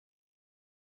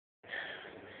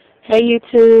Hey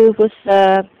YouTube, what's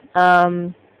up?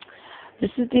 Um,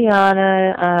 this is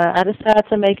Deanna. I decided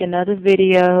to make another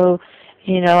video.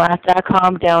 After I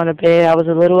calmed down a bit, I was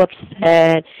a little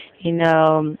upset,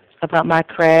 about my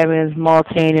crab and his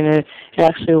molting, and it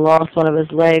actually lost one of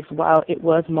his legs while it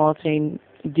was molting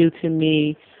due to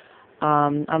me.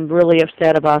 I'm really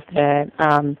upset about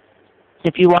that.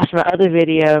 If you watch my other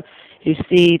video, you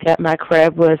see that my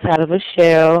crab was out of a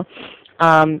shell.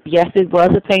 Yes, it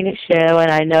was a painted shell, and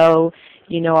I know,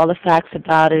 all the facts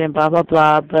about it and blah, blah,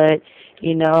 blah, but,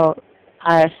 you know,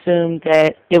 I assumed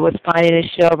that it was fine in its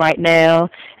shell right now,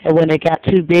 and when it got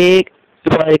too big,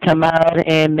 it wanted to come out,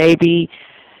 and maybe,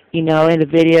 in the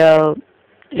video,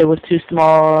 it was too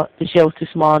small, the shell was too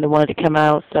small, and it wanted to come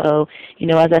out. So,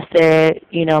 as I said,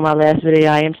 in my last video,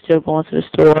 I am still going to the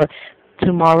store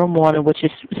tomorrow morning, which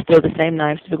is still the same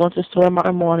night. I'm still going to the store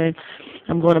tomorrow morning.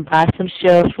 I'm going to buy some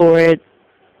shells for it.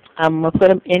 I'm going to put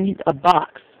them in a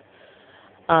box.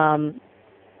 Um,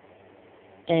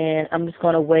 and I'm just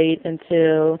going to wait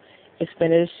until it's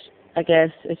finished, I guess,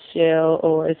 its shell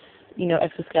or its,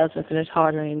 exoskeleton finished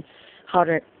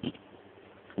harder,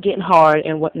 getting hard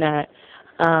and whatnot.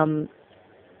 Um,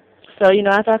 so,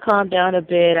 after I calmed down a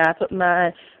bit, I put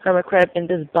my hermit crab in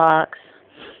this box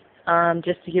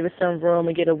just to give it some room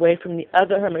and get away from the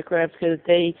other hermit crabs, because if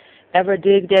they ever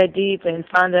dig that deep and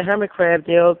find the hermit crab,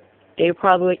 they'll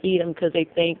probably eat him because they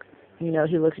think, he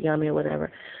looks yummy or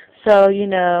whatever. So,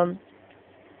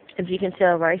 if you can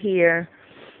tell right here,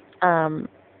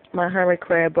 my hermit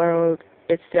crab burrowed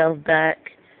itself back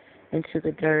into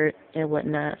the dirt and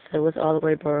whatnot. So it was all the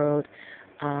way burrowed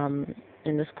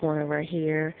in this corner right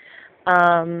here.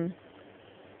 I'm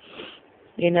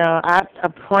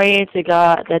praying to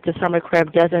God that this hermit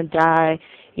crab doesn't die.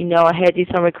 I had these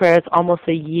hermit crabs almost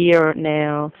a year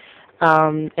now.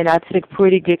 And I took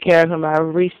pretty good care of him. I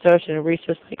researched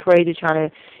like crazy, trying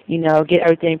to, get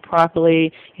everything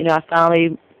properly. I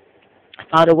finally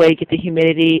found a way to get the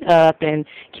humidity up and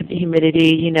keep the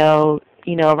humidity,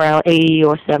 around 80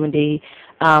 or 70.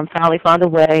 Finally found a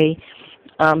way.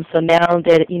 So now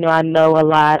that, I know a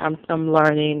lot, I'm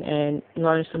learning and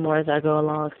learning some more as I go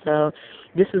along. So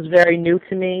this is very new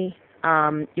to me.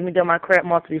 Even though my crab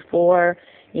molted before,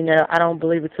 I don't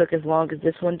believe it took as long as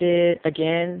this one did.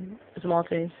 Again, it's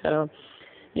molting. So,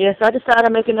 yeah, so I decided to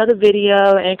make another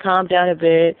video and calm down a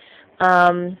bit.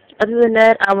 Other than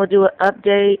that, I will do an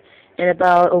update in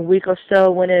about a week or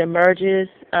so when it emerges.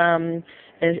 And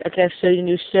I can show you the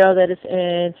new shell that it's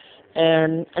in,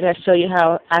 and I can show you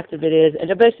how active it is. And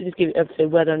I'll basically just give you an update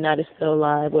whether or not it's still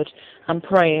alive, which I'm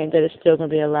praying that it's still going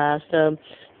to be alive. So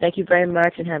thank you very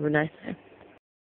much and have a nice day.